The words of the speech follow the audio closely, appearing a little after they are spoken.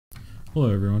Hello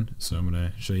everyone, so I'm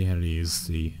going to show you how to use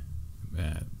the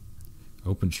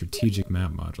Open Strategic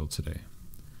Map module today.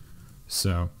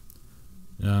 So,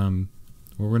 what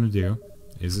we're going to do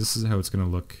is this is how it's going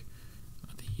to look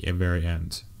at the very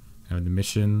end. I have the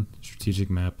mission, strategic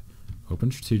map, open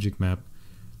strategic map,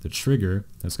 the trigger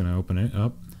that's going to open it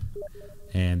up,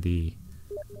 and the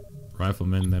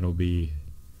rifleman that'll be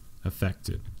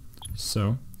affected. So,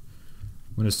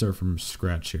 I'm going to start from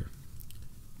scratch here.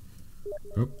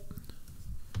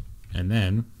 And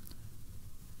then,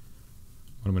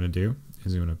 what I'm going to do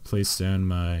is I'm going to place down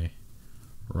my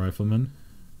rifleman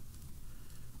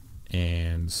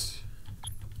and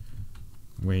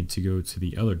wait to go to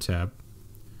the other tab,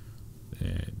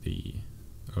 the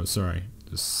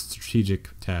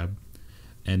strategic tab,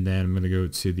 and then I'm going to go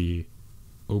to the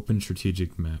Open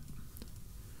Strategic Map.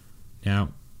 Now,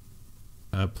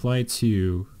 apply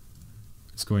to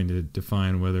is going to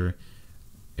define whether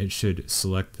it should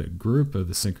select the group of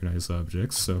the synchronized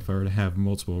objects. So if I were to have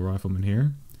multiple riflemen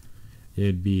here,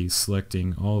 it'd be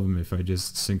selecting all of them if I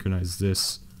just synchronize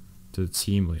this to the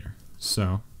team leader. So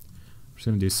I'm just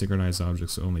going to do synchronized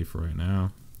objects only for right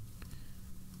now.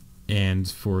 And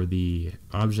for the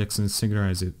objects and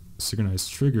synchronized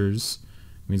triggers,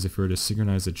 means if we were to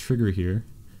synchronize a trigger here,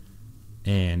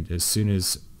 and as soon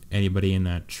as anybody in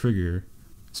that trigger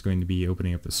is going to be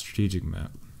opening up the strategic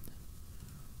map.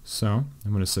 So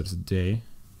I'm going to set it to day.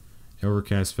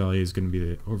 Overcast value is going to be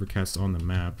the overcast on the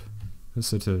map. Let's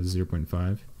set it to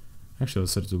 0.5. Actually,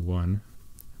 let's set it to 1.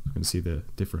 You can see the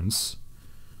difference.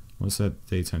 Let's set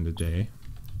daytime to day.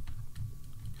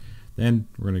 Then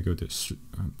we're going to go to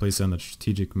place down the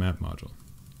strategic map module.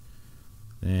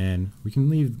 And we can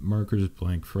leave markers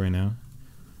blank for right now.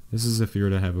 This is if you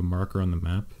were to have a marker on the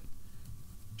map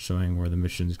showing where the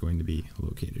mission is going to be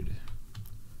located.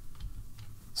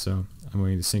 So I'm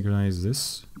going to synchronize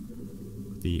this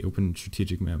with the Open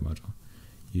Strategic Map module.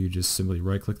 You just simply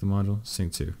right click the module,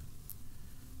 sync to,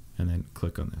 and then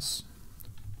click on this.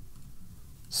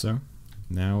 So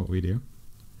now what we do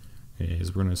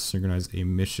is we're going to synchronize a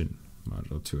mission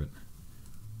module to it,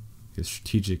 the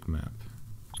strategic map.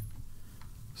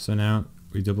 So now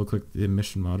we double click the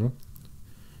mission module,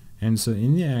 and so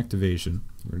in the activation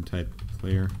we're going to type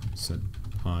player set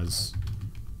pause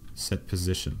set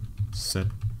position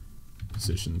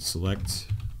select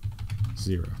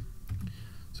 0.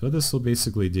 So what this will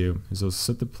basically do is it'll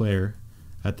set the player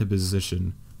at the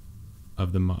position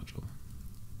of the module.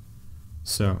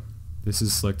 So this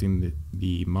is selecting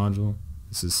the module,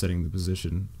 this is setting the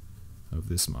position of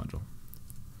this module.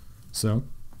 So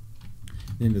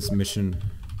in this mission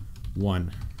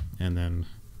 1, and then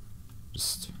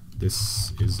just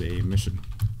this is a mission.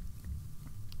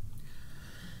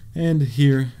 And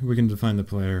here we can define the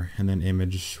player, and then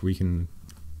image, we can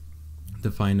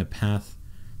define a path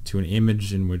to an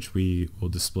image in which we will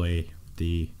display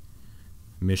the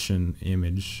mission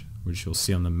image, which you'll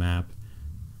see on the map.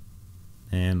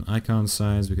 And icon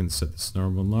size, we can set this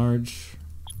normal and large.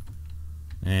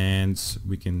 And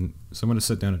we can, so I'm going to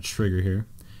set down a trigger here.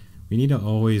 We need to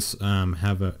always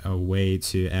have a way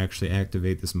to actually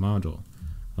activate this module.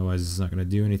 Otherwise it's not going to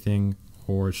do anything,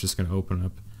 or it's just going to open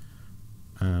up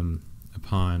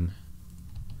upon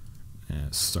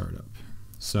startup.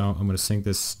 So I'm going to sync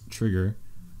this trigger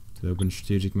to the Open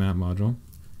Strategic Map module.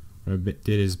 What I did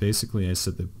is basically I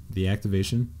set the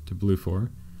activation to blue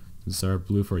 4. This is our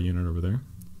blue 4 unit over there.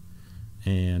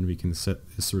 And we can set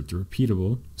this to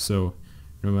repeatable, so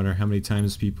no matter how many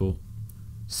times people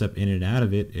step in and out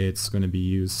of it, it's going to be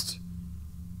used,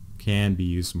 can be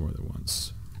used more than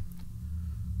once.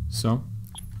 So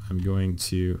I'm going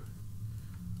to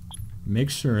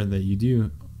make sure that you do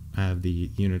have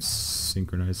the units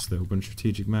synchronized to the Open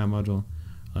Strategic Map module,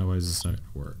 otherwise it's not going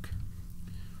to work.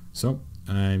 So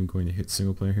I'm going to hit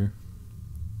single player here,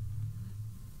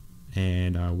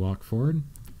 and I'll walk forward.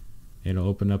 It'll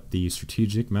open up the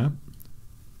strategic map.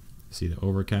 See the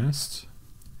overcast.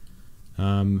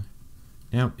 Now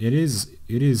it is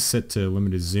set to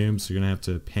limited zoom, so you're gonna have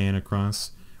to pan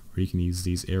across, or you can use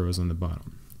these arrows on the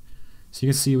bottom. So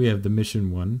you can see we have the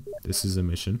mission 1. This is a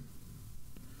mission.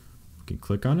 We can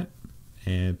click on it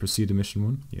and proceed to mission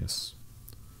 1. Yes.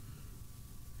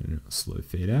 And it'll slowly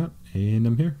fade out, and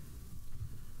I'm here.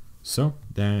 So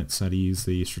that's how to use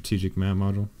the strategic map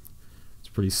module. It's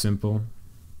pretty simple.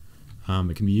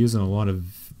 It can be used in a lot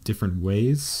of different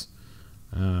ways,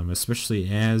 especially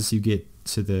as you get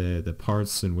to the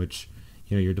parts in which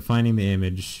you're defining the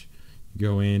image. You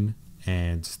go in,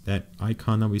 and that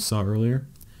icon that we saw earlier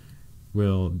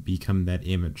will become that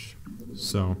image.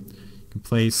 So you can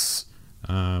place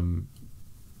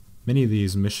many of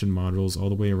these mission modules all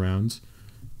the way around,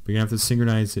 but you have to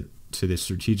synchronize it to the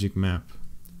strategic map.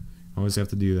 Always have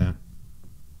to do that.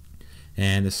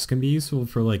 And this can be useful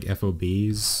for like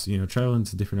FOBs, you know, travel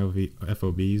into different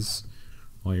FOBs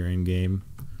while you're in game.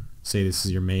 Say this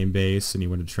is your main base and you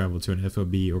want to travel to an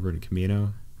FOB over in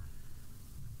Camino.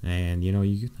 And you know,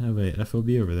 you can have a FOB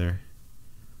over there.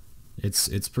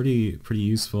 It's pretty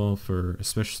useful for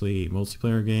especially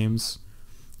multiplayer games.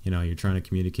 You know, you're trying to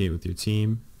communicate with your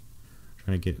team,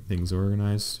 trying to get things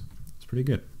organized. It's pretty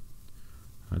good.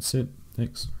 That's it.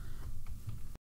 Thanks.